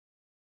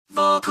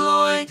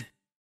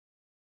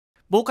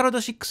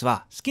VOCALOID。VOCALOID6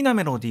 は好きな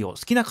メロディーを好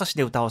きな歌詞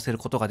で歌わせる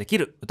ことができ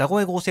る歌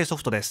声合成ソ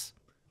フトです。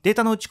デー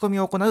タの打ち込み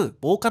を行う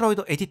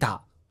VOCALOID エディター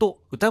と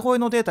歌声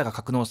のデータが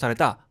格納され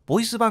たボ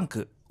イスバン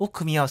クを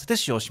組み合わせて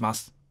使用しま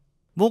す。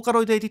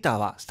VOCALOID エディター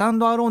はスタン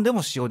ドアローンで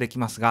も使用でき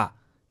ますが、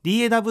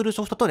DAW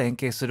ソフトと連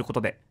携するこ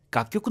とで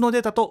楽曲のデ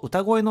ータと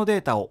歌声のデ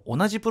ータを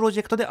同じプロジ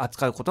ェクトで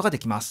扱うことがで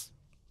きます。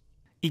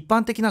一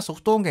般的なソ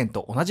フト音源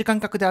と同じ感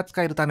覚で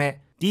扱えるた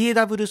め、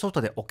DAW ソフ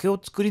トでオケを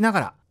作りなが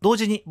ら同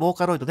時に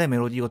VOCALOIDでメ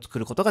ロディーを作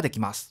ることができ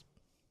ます。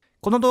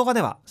この動画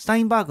ではスタ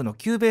インバーグの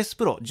Cubase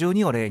Pro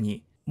 12を例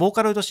に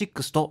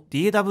VOCALOID6 と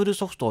DAW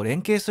ソフトを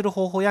連携する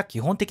方法や基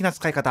本的な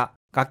使い方、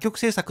楽曲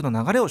制作の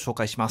流れを紹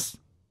介します。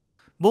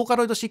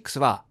VOCALOID6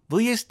 は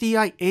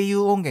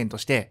VSTI-AU 音源と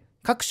して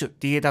各種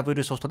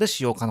DAW ソフトで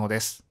使用可能で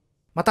す。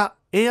また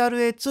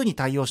ARA2 に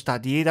対応した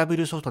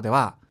DAW ソフトで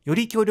はよ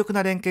り強力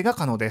な連携が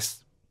可能で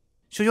す。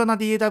主要な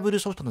DAW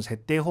ソフトの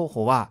設定方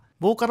法は、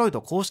VOCALOID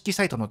公式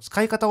サイトの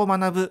使い方を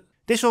学ぶ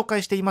で紹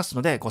介しています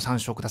のでご参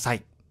照くださ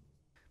い。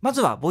ま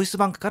ずはボイス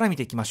バンクから見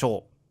ていきまし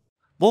ょ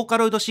う。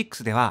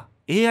VOCALOID6 では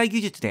AI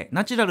技術で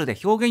ナチュラルで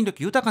表現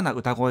力豊かな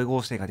歌声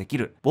合成ができ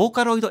る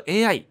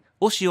VOCALOID AI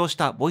を使用し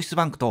たボイス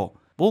バンクと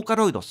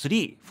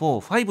VOCALOID3、4、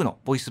5の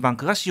ボイスバン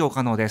クが使用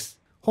可能です。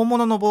本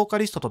物のボーカ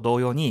リストと同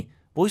様に、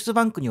ボイス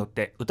バンクによっ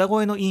て歌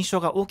声の印象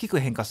が大きく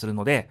変化する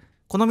ので、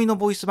好みの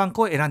ボイスバン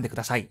クを選んでく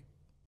ださい。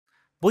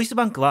ボイス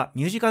バンクは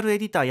ミュージカルエ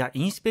ディターや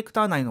インスペク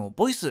ター内の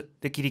ボイス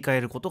で切り替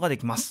えることがで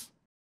きます。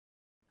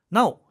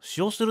なお、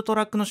使用するト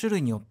ラックの種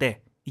類によっ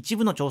て一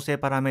部の調整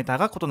パラメータ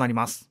が異なり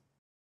ます。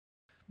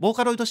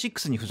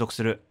VOCALOID6 に付属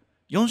する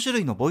4種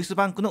類のボイス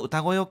バンクの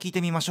歌声を聞い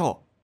てみまし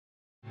ょう。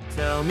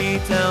Tell me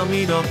tell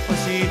me どうして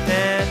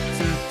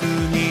すぐ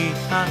に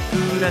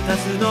溢れ出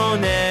すの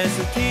ね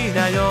好き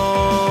だ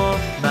よ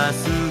まっ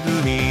すぐ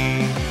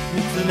に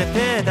見つめ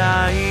て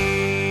たい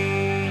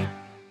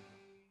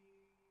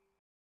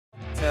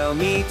Tell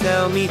me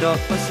どう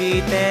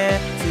して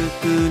す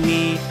ぐ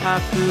に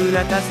溢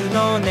れ出す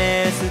の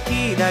ね好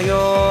きだ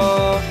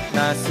よ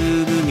まっす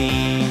ぐ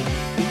に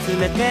見つ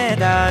めて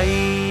たい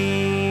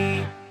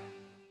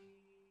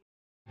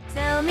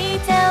Tell me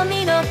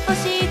どう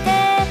して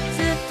す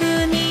ぐ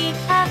に溢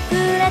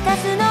れ出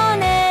すの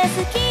ね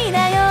好き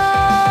だよ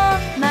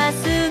まっ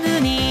すぐ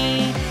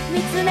に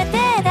見つめて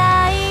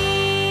たい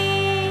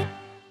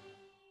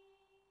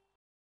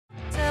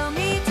Tell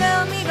me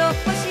どう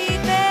して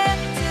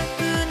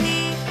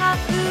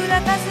溢れ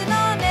出す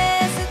の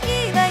ね好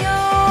きだよ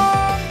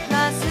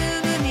まっす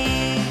ぐ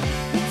に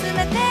見つ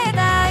めて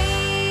たい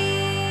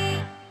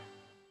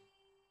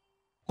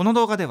この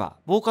動画では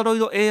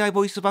VOCALOID AI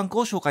ボイスバンク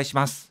を紹介し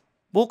ます。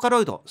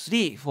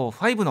VOCALOID3、4、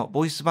5の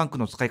ボイスバンク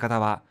の使い方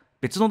は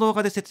別の動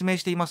画で説明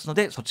していますの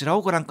でそちら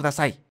をご覧くだ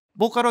さい。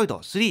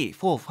VOCALOID3、4、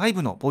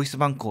5のボイス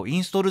バンクをイ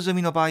ンストール済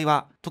みの場合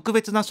は特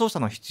別な操作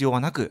の必要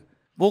はなく、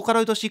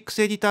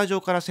VOCALOID6 エディター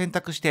上から選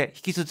択して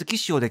引き続き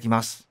使用でき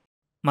ます。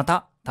ま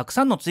た、たく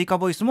さんの追加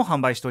ボイスも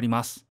販売しており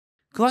ます。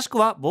詳しく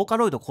は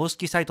VOCALOID公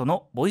式サイト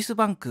のボイス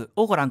バンク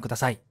をご覧くだ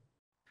さい。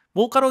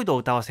VOCALOIDを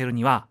歌わせる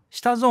には、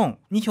下ゾーン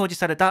に表示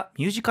された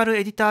ミュージカル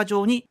エディター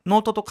上にノ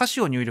ートと歌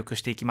詞を入力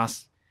していきま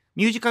す。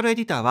ミュージカルエ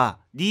ディターは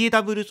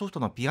DAW ソフト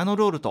のピアノ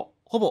ロールと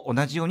ほぼ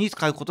同じように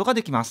使うことが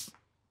できます。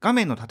画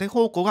面の縦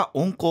方向が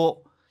音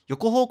高、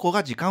横方向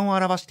が時間を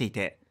表してい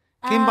て、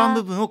鍵盤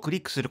部分をクリ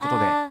ックすること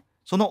で、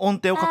その音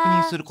程を確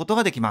認すること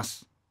ができま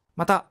す。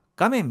また、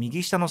画面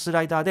右下のス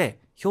ライダーで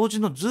表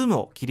示のズーム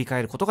を切り替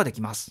えることがで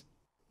きます。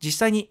実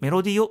際にメ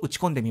ロディーを打ち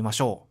込んでみま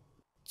しょう。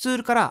ツー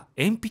ルから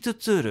鉛筆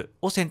ツール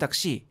を選択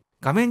し、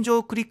画面上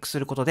をクリックす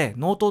ることで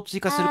ノートを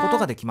追加すること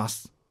ができま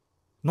す。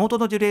ノート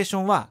のデュレーショ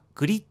ンは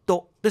グリッ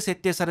ドで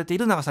設定されてい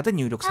る長さで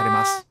入力され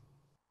ます。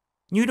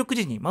入力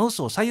時にマウ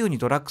スを左右に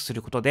ドラッグす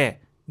ることで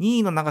任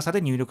意の長さ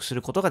で入力す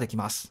ることができ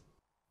ます。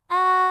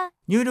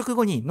入力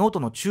後にノート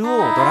の中央を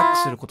ドラッグ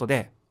すること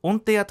で音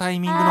程やタ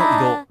イミングの移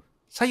動、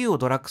左右を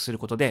ドラッグする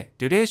ことで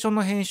デュレーション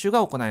の編集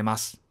が行えま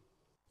す。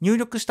入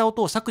力した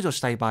音を削除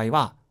したい場合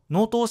は、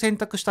ノートを選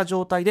択した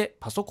状態で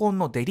パソコン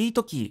のデリー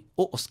トキ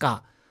ーを押す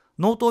か、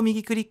ノートを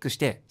右クリックし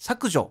て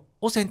削除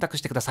を選択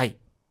してください。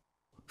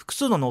複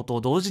数のノート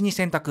を同時に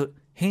選択、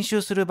編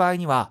集する場合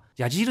には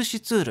矢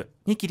印ツール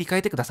に切り替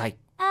えてください。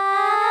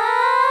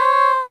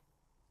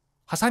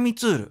ハサミ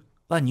ツール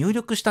は入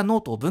力したノー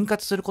トを分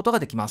割することが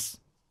できま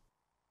す。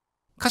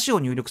歌詞を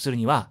入力する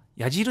には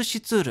矢印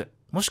ツール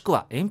もしく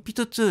は鉛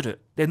筆ツー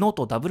ルでノー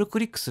トをダブルク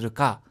リックする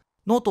か、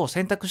ノートを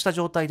選択した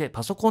状態で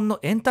パソコンの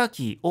エンター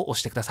キーを押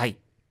してください。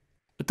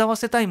歌わ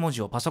せたい文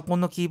字をパソコ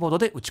ンのキーボード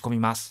で打ち込み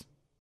ます。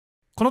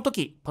この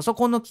時、パソ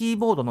コンのキー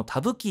ボードのタ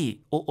ブ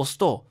キーを押す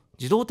と、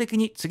自動的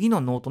に次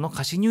のノートの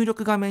歌詞入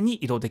力画面に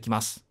移動できま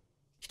す。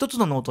一つ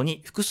のノート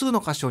に複数の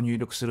歌詞を入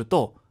力する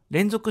と、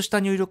連続した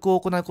入力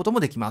を行うことも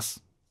できま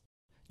す。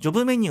ジョ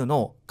ブメニュー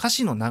の歌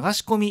詞の流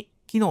し込み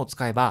機能を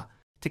使えば、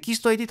テキ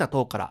ストエディタ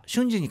等から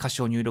瞬時に歌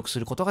詞を入力す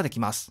ることがで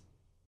きます。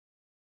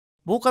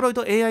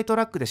VOCALOID AI ト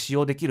ラックで使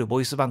用できるボ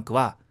イスバンク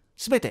は、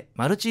すべて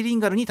マルチリン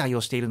ガルに対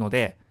応しているの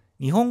で、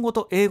日本語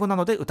と英語な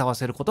どで歌わ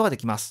せることがで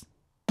きます。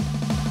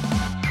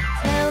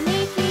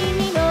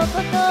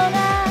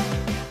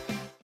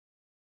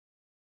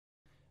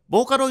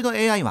ボーカロイド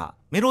AI は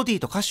メロディー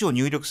と歌詞を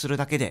入力する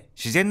だけで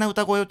自然な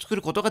歌声を作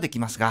ることができ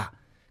ますが、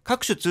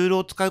各種ツール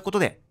を使うこと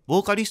でボ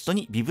ーカリスト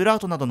にビブラー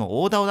トなど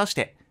のオーダーを出し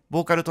て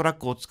ボーカルトラッ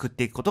クを作っ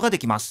ていくことがで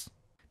きます。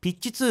ピッ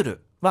チツー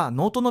ルは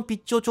ノートのピ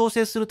ッチを調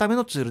整するため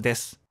のツールで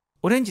す。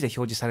オレンジで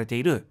表示されて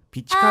いる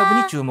ピッチカー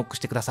ブに注目し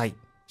てください。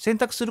選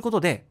択すること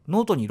で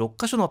ノートに6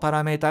箇所のパ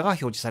ラメータが表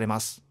示されま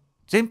す。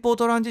前方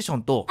トランジショ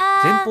ンと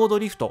前方ド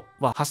リフト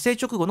は発生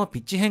直後のピ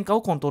ッチ変化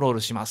をコントロー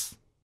ルします。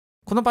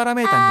このパラ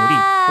メータにより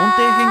音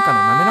程変化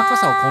の滑らか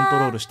さをコント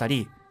ロールした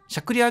り、し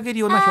ゃくり上げる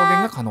ような表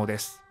現が可能で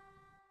す。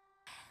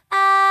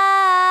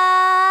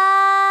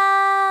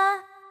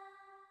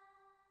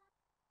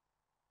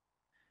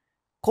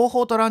後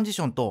方トランジ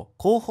ションと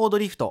後方ド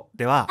リフト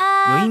では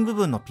余韻部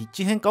分のピッ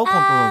チ変化をコント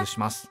ロールし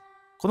ます。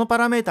このパ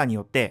ラメータに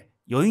よって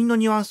余韻の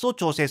ニュアンスを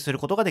調整する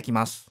ことができ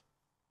ます。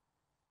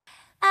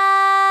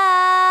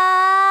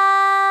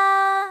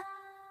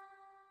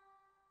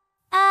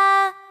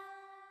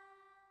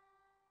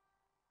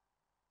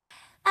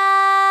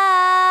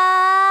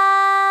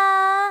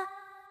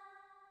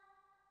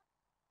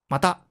ま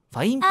た、フ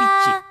ァインピッ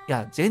チ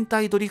や全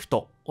体ドリフ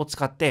トを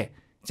使って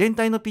全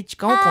体のピッチ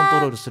感をコン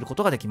トロールするこ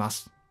とができま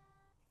す。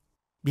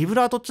ビブ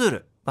ラートツー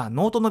ルは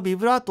ノートのビ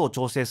ブラートを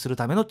調整する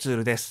ためのツー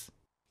ルです。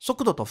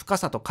速度と深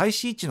さと開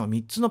始位置の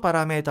3つのパ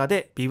ラメータ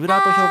でビブ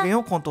ラート表現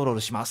をコントロー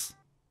ルします。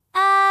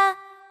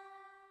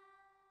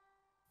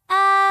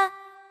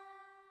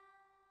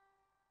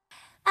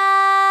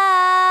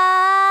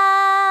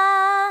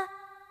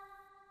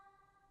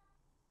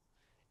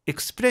エ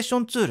クスプレッショ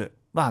ンツール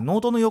はノー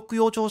トの抑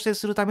揚を調整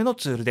するための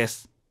ツールで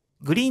す。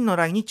グリーンの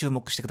ラインに注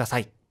目してくださ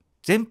い。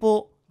前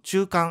方、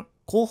中間、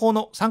後方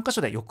の3箇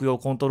所で抑揚を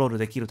コントロール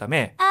できるた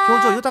め、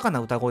表情豊か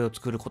な歌声を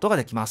作ることが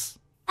できます。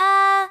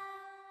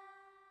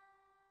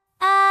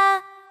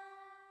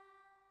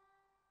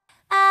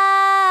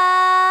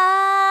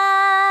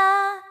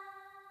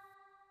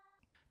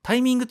タ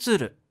イミングツー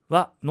ル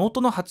はノー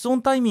トの発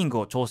音タイミング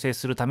を調整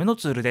するための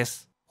ツールで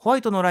す。ホワ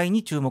イトのライン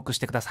に注目し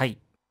てください。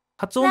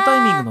発音タ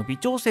イミングの微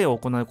調整を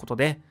行うこと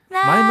で、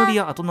前乗り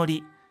や後乗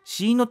り、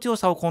子音の強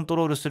さをコント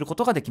ロールするこ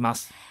とができま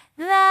す。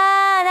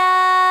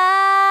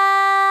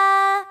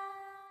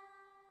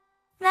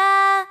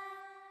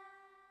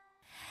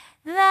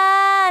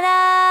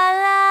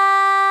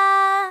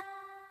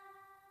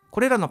こ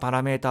れらのパ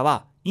ラメータ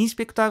はインス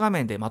ペクター画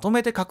面でまと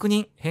めて確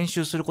認・編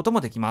集することも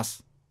できま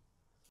す。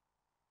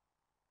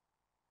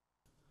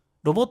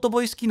ロボット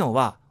ボイス機能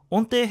は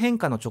音程変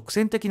化の直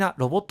線的な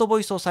ロボットボ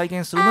イスを再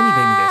現するのに便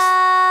利です。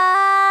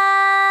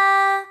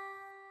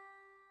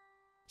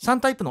3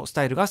タイプのス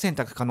タイルが選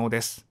択可能で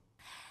す。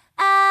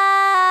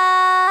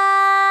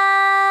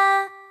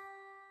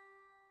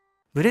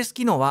ブレス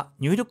機能は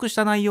入力し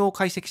た内容を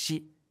解析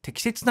し、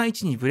適切な位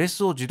置にブレ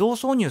スを自動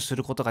挿入す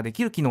ることがで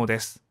きる機能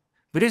です。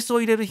ブレスを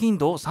入れる頻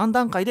度を3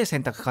段階で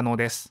選択可能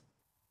です。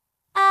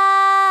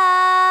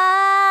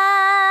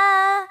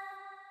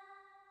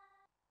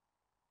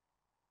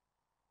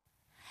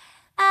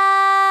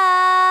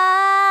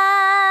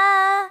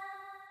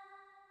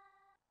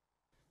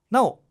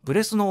なお、ブ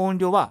レスの音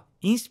量は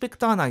インスペク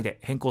ター内で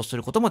変更す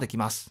ることもでき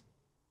ます。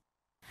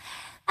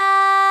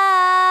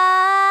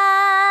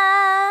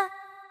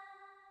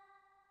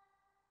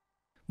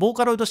ボー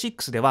カロイド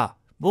6では、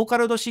ボーカ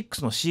ロイド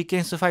6のシーケ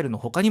ンスファイルの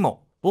他に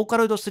も、ボーカ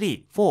ロイド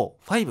3、4、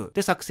5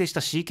で作成し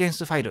たシーケン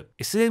スファイル、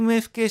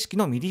SMF 形式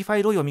の MIDI ファ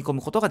イルを読み込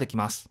むことができ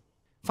ます。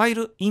ファイ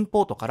ル、イン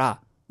ポートか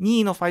ら任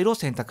意のファイルを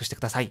選択して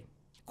ください。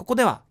ここ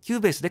では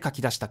Cubase で書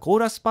き出したコー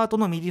ラスパート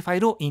の MIDI ファ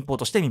イルをインポー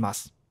トしてみま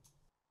す。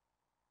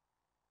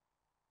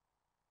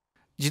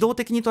自動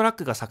的にトラッ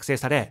クが作成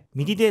され、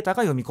MIDI データ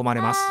が読み込ま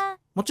れます。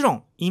もちろ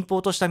ん、インポ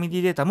ートした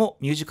MIDI データも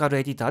ミュージカル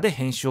エディターで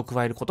編集を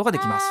加えることがで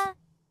きます。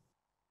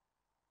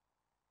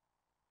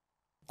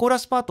コーラ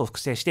スパートを複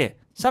製して、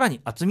さら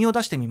に厚みを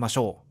出してみまし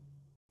ょう。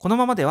この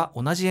ままでは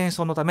同じ演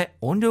奏のため、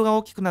音量が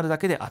大きくなるだ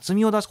けで厚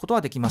みを出すこと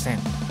はできません。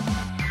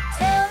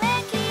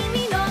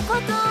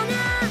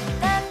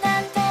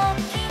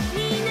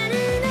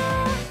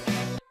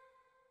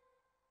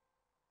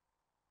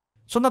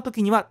そんな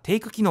時にはテイ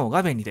ク機能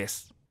が便利で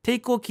す。テ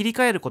イクを切り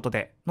替えること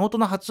でノート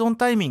の発音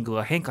タイミング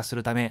が変化す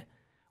るため、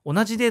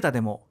同じデータ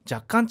でも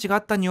若干違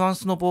ったニュアン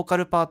スのボーカ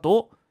ルパート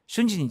を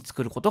瞬時に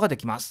作ることがで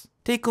きます。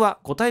テイクは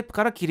5タイプ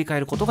から切り替え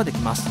ることができ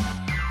ます。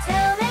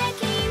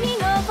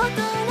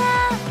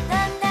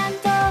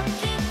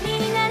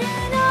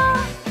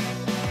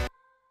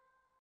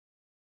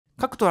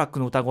各トラック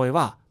の歌声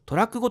はト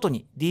ラックごと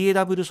に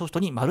DAW ソフ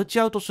トにマルチ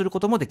アウトするこ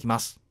ともできま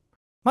す。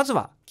まず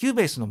は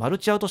Cubase のマル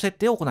チアウト設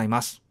定を行い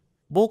ます。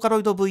ボーカロ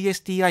イド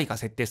VSTI が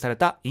設定され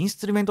たインス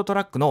トゥルメントト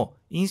ラックの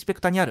インスペ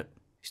クタにある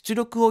出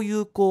力を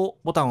有効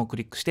ボタンをク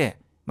リックして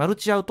マル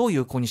チアウトを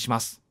有効にしま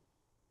す。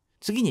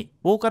次に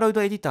ボーカロイ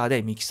ドエディター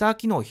でミキサー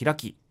機能を開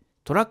き、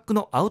トラック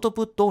のアウト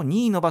プットを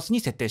任意のバスに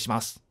設定しま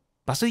す。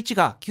バス1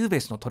が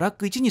Cubase のトラッ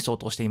ク1に相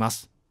当していま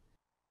す。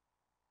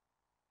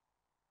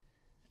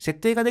設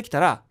定ができた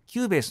ら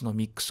Cubase の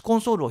ミックスコン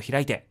ソールを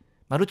開いて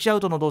マルチアウ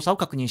トの動作を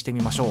確認して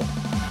みましょう。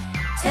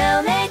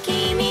Tell me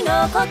君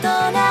のこと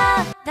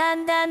がだ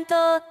んだんと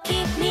気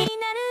にな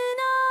る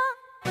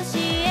の教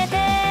えて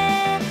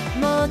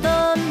もうど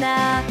ん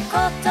なこ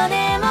と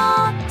でも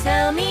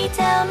Tell me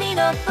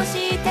の教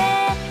えて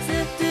す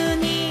ぐ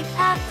に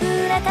あふ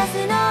れ出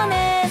すの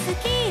ね好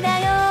きだ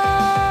よ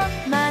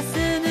まっ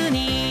すぐ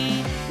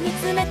に見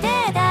つめて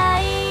た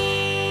い。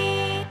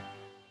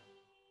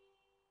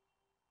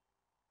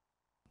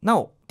な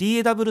お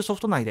DAW ソ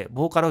フト内で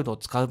ボーカロイドを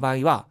使う場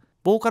合は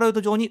ボーカロイド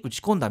上に打ち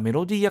込んだメ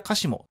ロディーや歌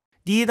詞も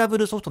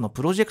DAW ソフトの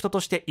プロジェクトと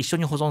して一緒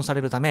に保存さ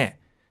れるため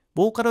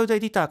ボーカロイドエ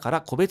ディターか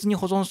ら個別に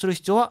保存する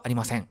必要はあり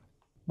ません。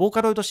ボー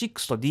カロイド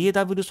6と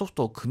DAW ソフ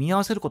トを組み合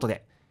わせること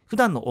で普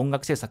段の音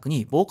楽制作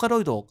にボーカ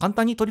ロイドを簡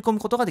単に取り込む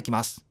ことができ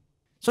ます。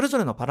それぞ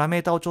れのパラメ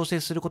ータを調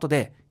整すること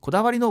でこ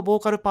だわりのボー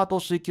カルパート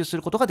を追求す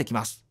ることができ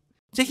ます。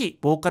ぜひ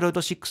ボーカロイ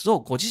ド6を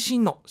ご自身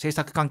の制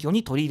作環境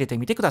に取り入れて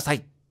みてくださ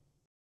い。